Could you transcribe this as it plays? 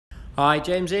Hi,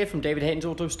 James here from David Hayton's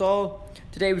Auto Store.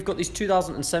 Today we've got this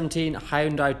 2017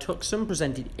 Hyundai Tucson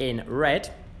presented in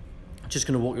red. Just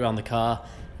going to walk you around the car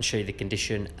and show you the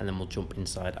condition, and then we'll jump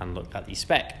inside and look at the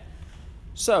spec.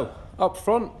 So, up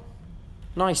front,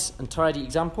 nice and tidy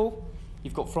example.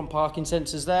 You've got front parking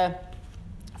sensors there.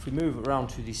 If we move around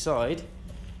to the side,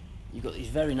 you've got these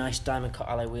very nice diamond cut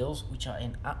alloy wheels, which are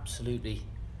in absolutely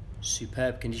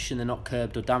superb condition. They're not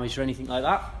curbed or damaged or anything like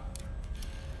that.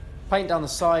 Paint down the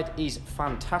side is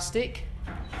fantastic.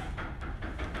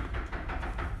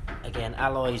 Again,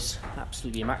 alloys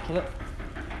absolutely immaculate.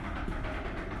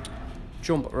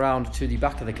 Jump around to the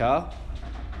back of the car.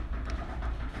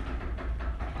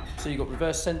 So you've got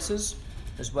reverse sensors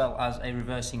as well as a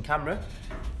reversing camera.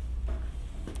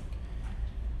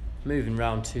 Moving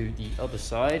round to the other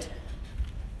side.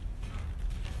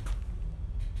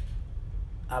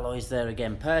 Alloys there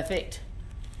again, perfect.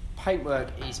 Paintwork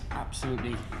is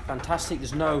absolutely fantastic.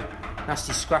 There's no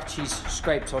nasty scratches,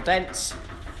 scrapes or dents.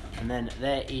 And then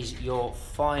there is your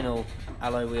final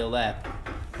alloy wheel there.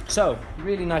 So,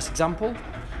 really nice example.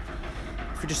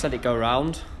 If we just let it go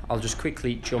around, I'll just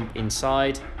quickly jump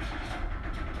inside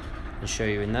and show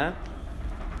you in there.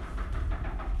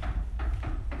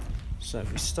 So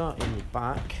if we start in the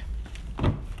back,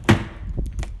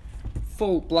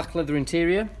 full black leather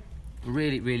interior,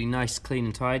 really nice, clean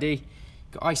and tidy.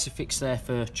 Got Isofix there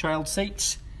for child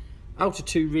seats. Outer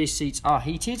two rear seats are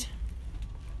heated.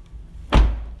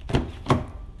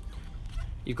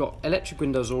 You've got electric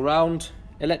windows all round,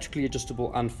 electrically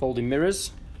adjustable and folding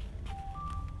mirrors.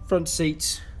 Front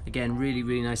seats, again,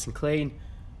 really nice and clean.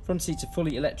 Front seats are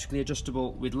fully electrically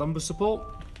adjustable with lumbar support.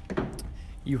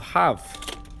 You have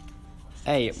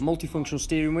a multifunctional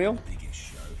steering wheel.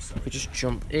 If we just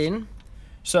jump in.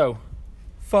 So,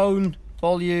 phone,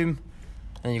 volume,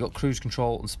 and you've got cruise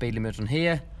control and speed limit on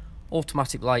here.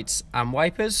 Automatic lights and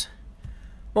wipers.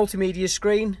 Multimedia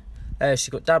screen. So you've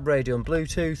got DAB radio and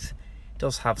Bluetooth. It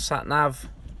does have sat nav.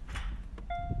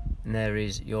 And there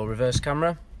is your reverse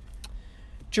camera.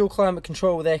 Dual climate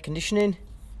control with air conditioning.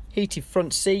 Heated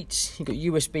front seats. You've got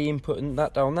USB input and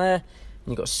that down there. And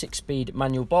you've got a 6-speed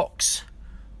manual box.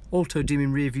 Auto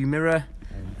dimming rear view mirror.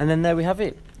 And then there we have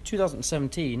it.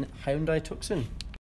 2017 Hyundai Tucson.